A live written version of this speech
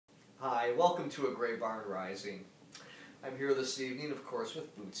Hi, welcome to A Gray Barn Rising. I'm here this evening, of course,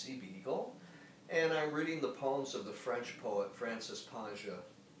 with Bootsy Beagle, and I'm reading the poems of the French poet Francis Ponge.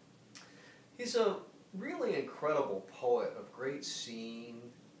 He's a really incredible poet of great seeing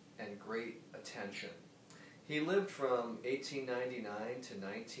and great attention. He lived from 1899 to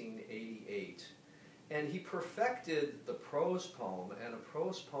 1988, and he perfected the prose poem, and a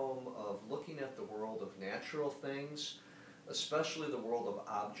prose poem of looking at the world of natural things, especially the world of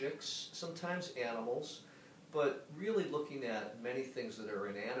objects, sometimes animals, but really looking at many things that are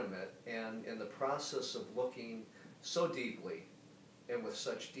inanimate, and in the process of looking so deeply and with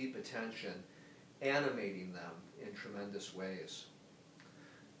such deep attention, animating them in tremendous ways.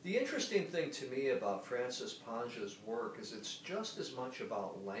 The interesting thing to me about Francis Ponge's work is it's just as much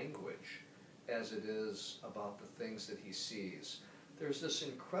about language as it is about the things that he sees. There's this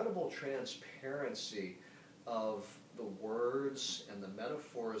incredible transparency of the words and the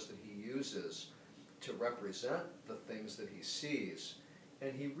metaphors that he uses to represent the things that he sees,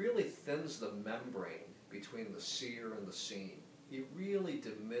 and he really thins the membrane between the seer and the seen. He really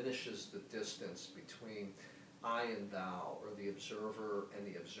diminishes the distance between I and thou, or the observer and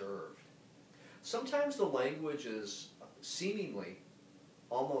the observed. Sometimes the language is seemingly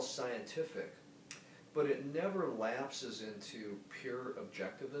almost scientific, but it never lapses into pure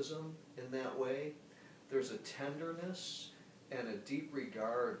objectivism in that way. There's a tenderness and a deep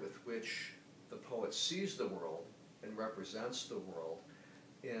regard with which the poet sees the world and represents the world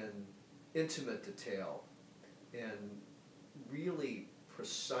in intimate detail, in really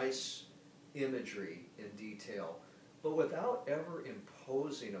precise imagery in detail, but without ever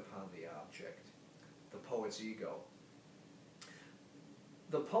imposing upon the object the poet's ego.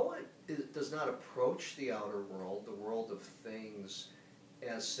 The poet does not approach the outer world, the world of things,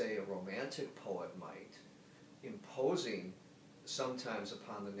 as, say, a romantic poet might, imposing sometimes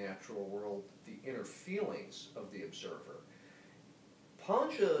upon the natural world the inner feelings of the observer.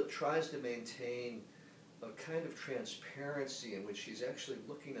 Ponge tries to maintain a kind of transparency in which he's actually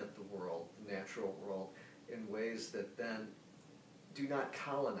looking at the world, the natural world, in ways that then do not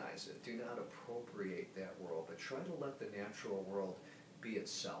colonize it, do not appropriate that world, but try to let the natural world be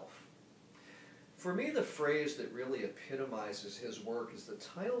itself. For me, the phrase that really epitomizes his work is the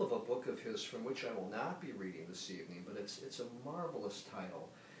title of a book of his from which I will not be reading this evening, but it's a marvelous title,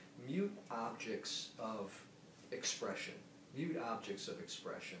 Mute Objects of Expression. Mute Objects of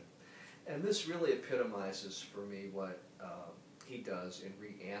Expression. And this really epitomizes for me what he does in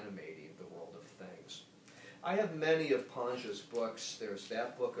reanimating the world of things. I have many of Ponge's books. There's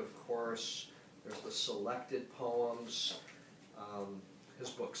that book, of course. There's the selected poems.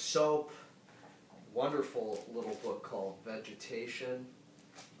 His book Soap. Wonderful little book called Vegetation.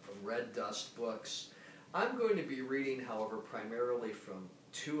 Red Dust books. I'm going to be reading, however, primarily from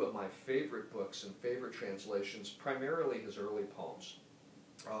two of my favorite books and favorite translations, primarily his early poems.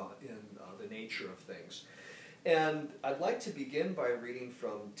 In the nature of things. And I'd like to begin by reading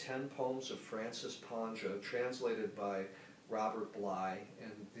from 10 poems of Francis Ponge, translated by Robert Bly,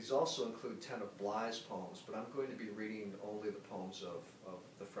 and these also include 10 of Bly's poems, but I'm going to be reading only the poems of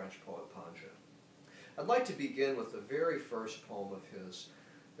the French poet Ponge. I'd like to begin with the very first poem of his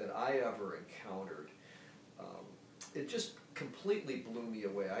that I ever encountered. It just completely blew me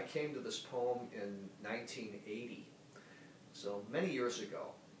away. I came to this poem in 1980. So many years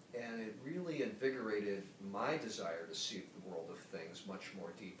ago, and it really invigorated my desire to see the world of things much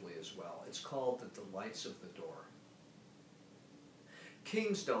more deeply as well. It's called The Delights of the Door.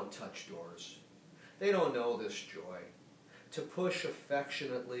 Kings don't touch doors. They don't know this joy. To push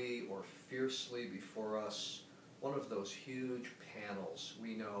affectionately or fiercely before us one of those huge panels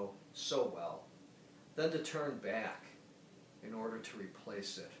we know so well, then to turn back in order to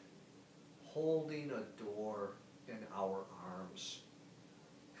replace it, holding a door in our arms.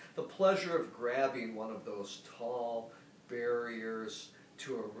 The pleasure of grabbing one of those tall barriers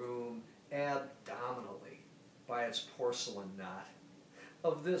to a room abdominally by its porcelain knot.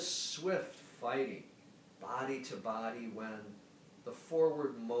 Of this swift fighting, body to body, when the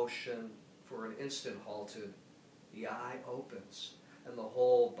forward motion for an instant halted, the eye opens and the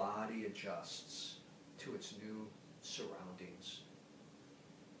whole body adjusts to its new surroundings.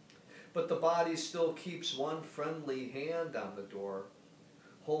 But the body still keeps one friendly hand on the door,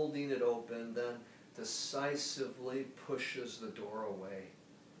 holding it open, then decisively pushes the door away,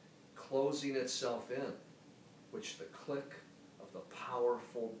 closing itself in, which the click of the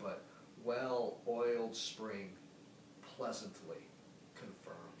powerful but well-oiled spring pleasantly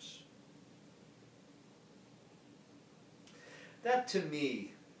confirms. That, to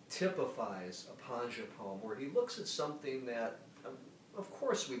me, typifies a Ponge poem where he looks at something that Of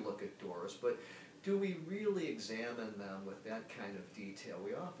course we look at doors, but do we really examine them with that kind of detail?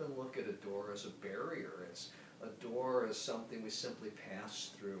 We often look at a door as a barrier. A door is something we simply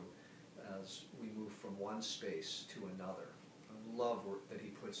pass through as we move from one space to another. I love that he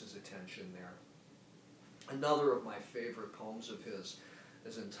puts his attention there. Another of my favorite poems of his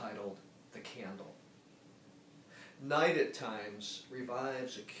is entitled The Candle. Night at times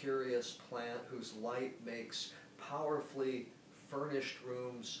revives a curious plant whose light makes powerfully furnished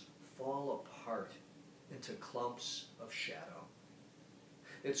rooms fall apart into clumps of shadow.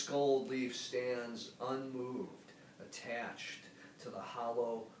 Its gold leaf stands unmoved, attached to the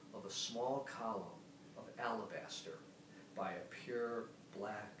hollow of a small column of alabaster by a pure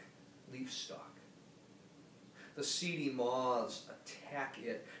black leaf stalk. The seedy moths attack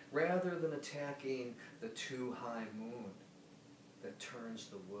it rather than attacking the too high moon that turns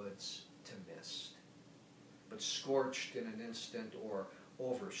the woods to mist. But scorched in an instant or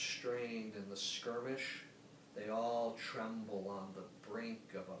overstrained in the skirmish, they all tremble on the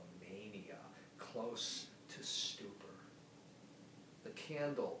brink of a mania close to stupor. The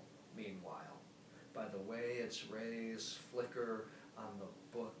candle, meanwhile, by the way its rays flicker on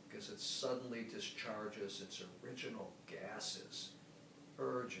the book as it suddenly discharges its original gases,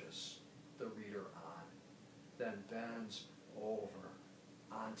 urges the reader on, then bends over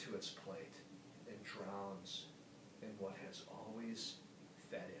onto its plate and drowns in what has always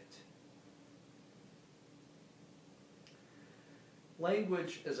fed it.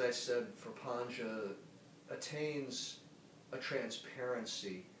 Language, as I said, for Ponge attains a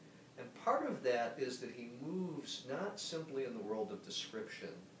transparency, and part of that is that he moves not simply in the world of description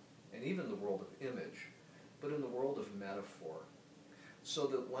and even the world of image, but in the world of metaphor, so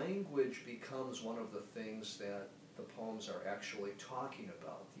that language becomes one of the things that the poems are actually talking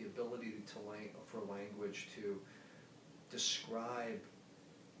about, the ability for language to describe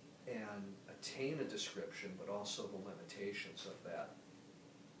and attain a description, but also the limitations of that.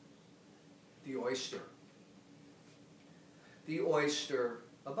 The oyster. The oyster,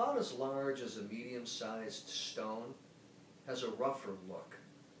 about as large as a medium-sized stone, has a rougher look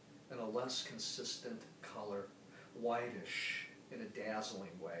and a less consistent color, whitish in a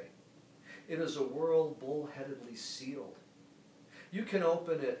dazzling way. It is a world bullheadedly sealed. You can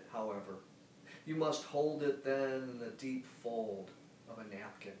open it, however. You must hold it then in the deep fold of a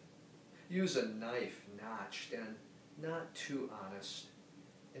napkin. Use a knife notched and not too honest,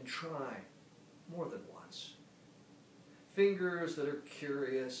 and try more than once. Fingers that are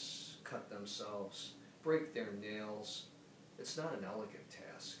curious cut themselves, break their nails. It's not an elegant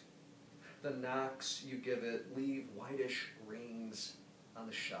task. The knocks you give it leave whitish rings on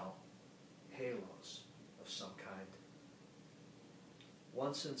the shell, halos of some kind.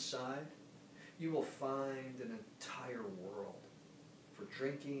 Once inside, you will find an entire world for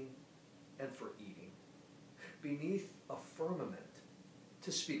drinking and for eating. Beneath a firmament,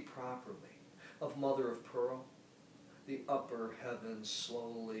 to speak properly, of mother of pearl, the upper heavens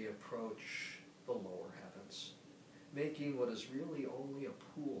slowly approach the lower heavens, making what is really only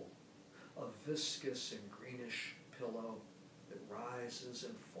a pool, a viscous and greenish pillow that rises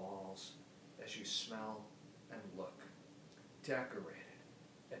and falls as you smell and look, decorated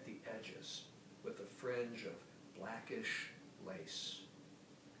at the edges with a fringe of blackish lace.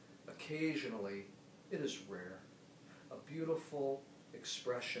 Occasionally, it is rare, a beautiful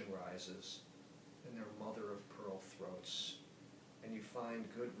expression rises in their mother-of-pearl throats, and you find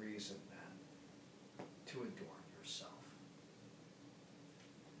good reason then to adorn yourself.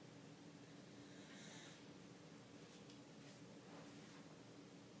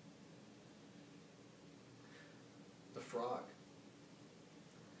 The frog.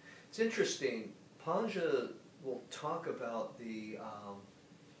 It's interesting, Ponge will talk about the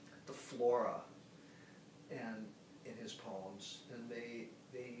flora and in his poems, and they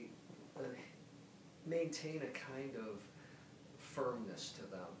maintain a kind of firmness to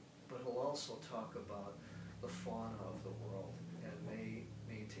them, but he'll also talk about the fauna of the world, and they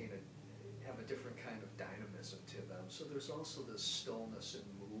have a different kind of dynamism to them. So there's also this stillness and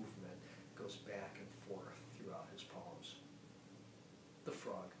movement that goes back and forth throughout his poems. The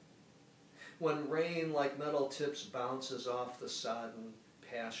frog. When rain like metal tips bounces off the sodden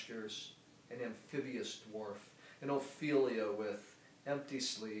pastures, an amphibious dwarf, an Ophelia with empty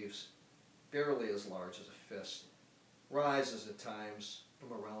sleeves, barely as large as a fist, rises at times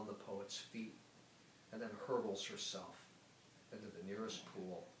from around the poet's feet and then hurtles herself into the nearest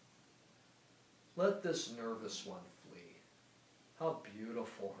pool. Let this nervous one flee. How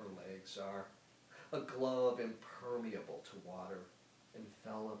beautiful her legs are. A glove impermeable to water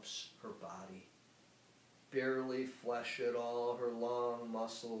envelops her body. barely flesh at all, her long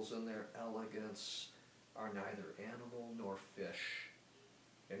muscles and their elegance are neither animal nor fish.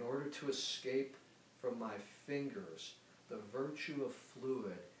 In order to escape from my fingers, the virtue of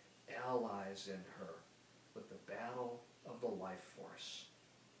fluid allies in her with the battle of the life force.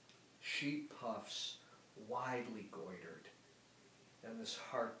 She puffs widely goitered, and this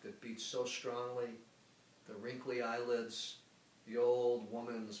heart that beats so strongly, the wrinkly eyelids, the old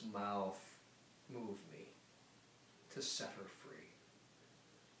woman's mouth move me to set her free.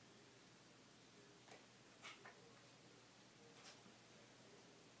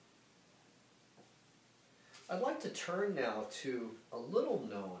 I'd like to turn now to a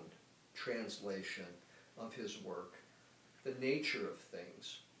little-known translation of his work, The Nature of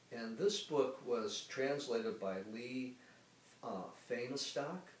Things. And this book was translated by Lee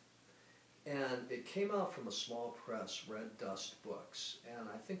Fahnestock, and it came out from a small press, Red Dust Books. And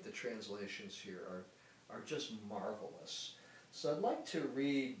I think the translations here are just marvelous. So I'd like to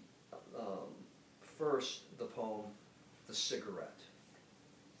read first the poem, The Cigarette.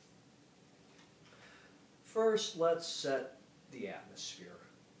 First, let's set the atmosphere.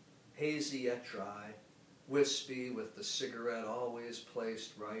 Hazy yet dry, wispy with the cigarette always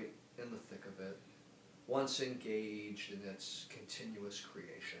placed right in the thick of it, once engaged in its continuous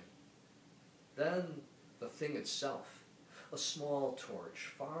creation. Then the thing itself, a small torch,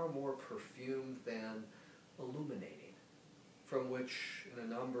 far more perfumed than illuminating, from which in a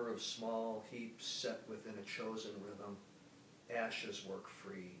number of small heaps set within a chosen rhythm, ashes work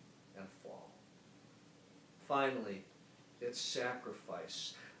free and fall. Finally, its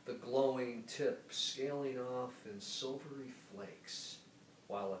sacrifice, the glowing tip scaling off in silvery flakes,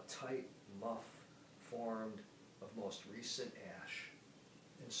 while a tight muff formed of most recent ash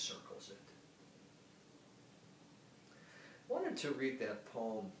encircles it. I wanted to read that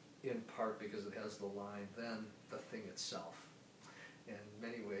poem in part because it has the line, then the thing itself. In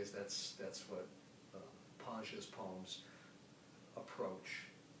many ways, that's what Ponge's poems approach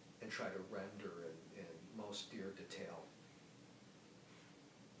and try to render in most dear detail.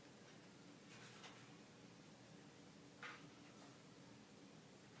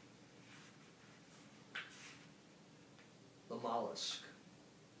 The mollusk.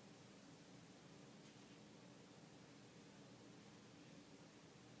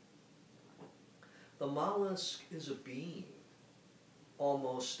 The mollusk is a being,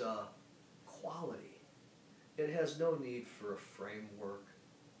 almost a quality. It has no need for a framework,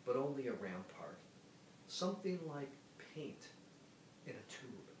 but only a rampart, something like paint in a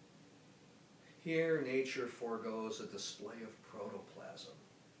tube. Here, nature forgoes a display of protoplasm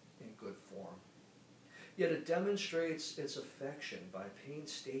in good form. Yet it demonstrates its affection by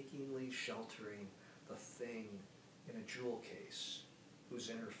painstakingly sheltering the thing in a jewel case, whose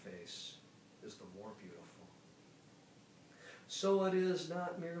interface is the more beautiful. So it is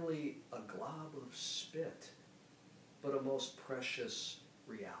not merely a glob of spit, but a most precious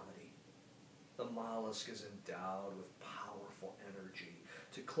reality. The mollusk is endowed with powerful energy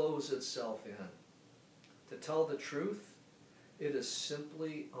to close itself in. To tell the truth, it is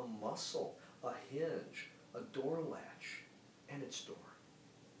simply a muscle, a hinge, a door latch, and its door.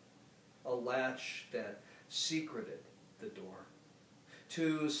 A latch that secreted the door.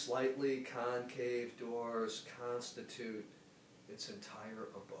 Two slightly concave doors constitute its entire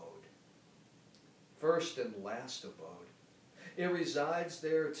abode. First and last abode. It resides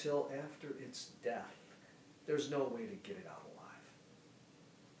there till after its death. There's no way to get it out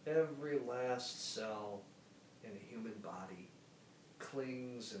alive. Every last cell in a human body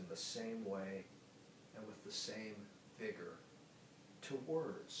clings in the same way and with the same vigor to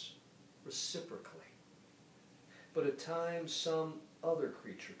words, reciprocally. But at times some other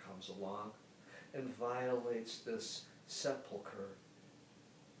creature comes along and violates this sepulcher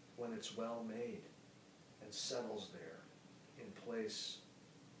when it's well made and settles there in place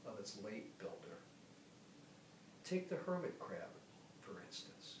of its late builder. Take the hermit crab, for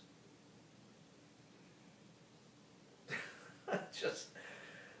instance.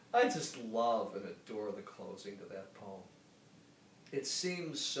 I just love and adore the closing to that poem. It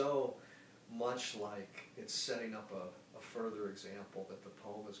seems so much like it's setting up a further example that the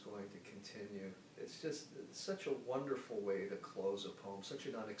poem is going to continue. It's such a wonderful way to close a poem, such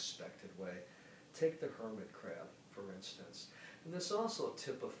an unexpected way. Take the hermit crab, for instance. And this also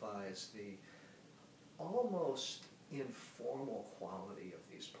typifies the almost informal quality of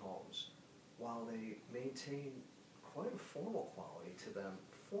these poems, while they maintain quite a formal quality to them.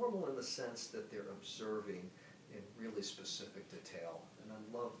 Formal in the sense that they're observing in really specific detail. And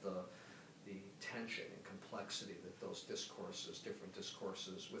I love the tension and complexity that those discourses, different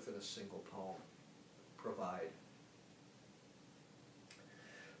discourses within a single poem, provide.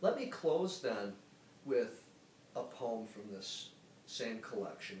 Let me close then with a poem from this same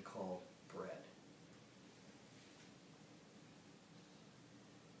collection called Bread.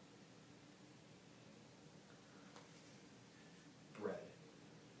 Bread.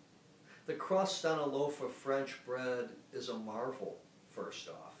 The crust on a loaf of French bread is a marvel, first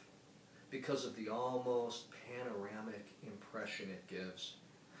off, because of the almost panoramic impression it gives,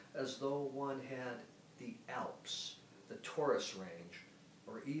 as though one had the Alps, the Taurus range,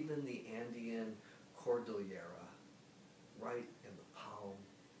 or even the Andean Cordillera right in the palm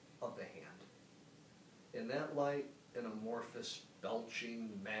of the hand. In that light, an amorphous belching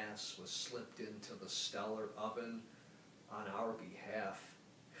mass was slipped into the stellar oven on our behalf,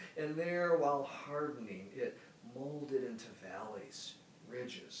 and there, while hardening, it molded into valleys,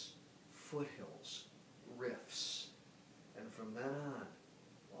 ridges, foothills, rifts, and from then on,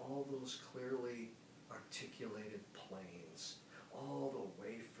 all those clearly articulated plains, all the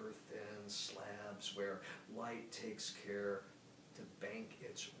wafer-thin slabs where light takes care to bank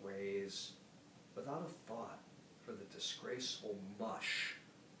its rays without a thought for the disgraceful mush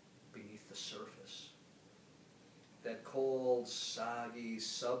beneath the surface. That cold, soggy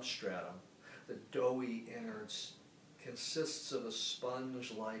substratum, the doughy innards, consists of a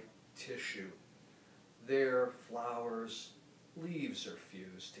sponge-like tissue. There, flowers, leaves are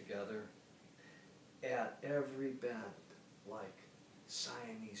fused together at every bend like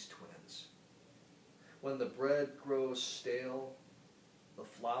Siamese twins. When the bread grows stale, the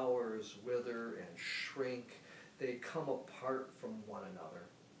flowers wither and shrink. They come apart from one another,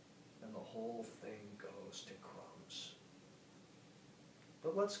 and the whole thing goes to crumbs.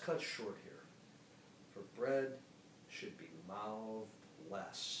 But let's cut short here, for bread should be mouthed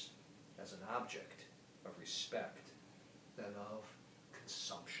less as an object of respect than of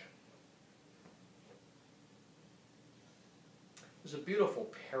consumption. There's a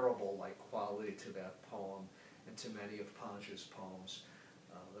beautiful parable-like quality to that poem and to many of Ponge's poems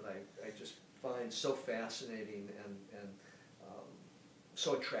that I just find so fascinating and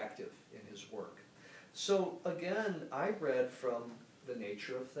so attractive in his work. So again, I read from The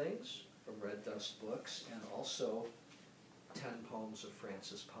Nature of Things, from Red Dust Books, and also 10 Poems of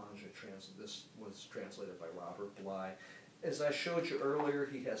Francis Ponge. This was translated by Robert Bly. As I showed you earlier,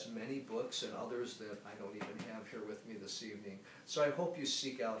 he has many books and others that I don't even have here with me this evening. So I hope you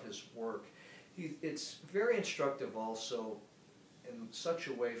seek out his work. It's very instructive also in such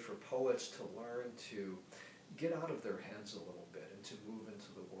a way for poets to learn to get out of their heads a little bit and to move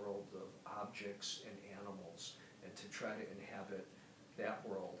into the world of objects and animals and to try to inhabit that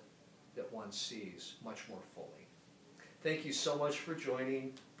world that one sees much more fully. Thank you so much for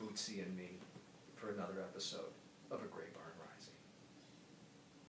joining Bootsy and me for another episode of A Great Book.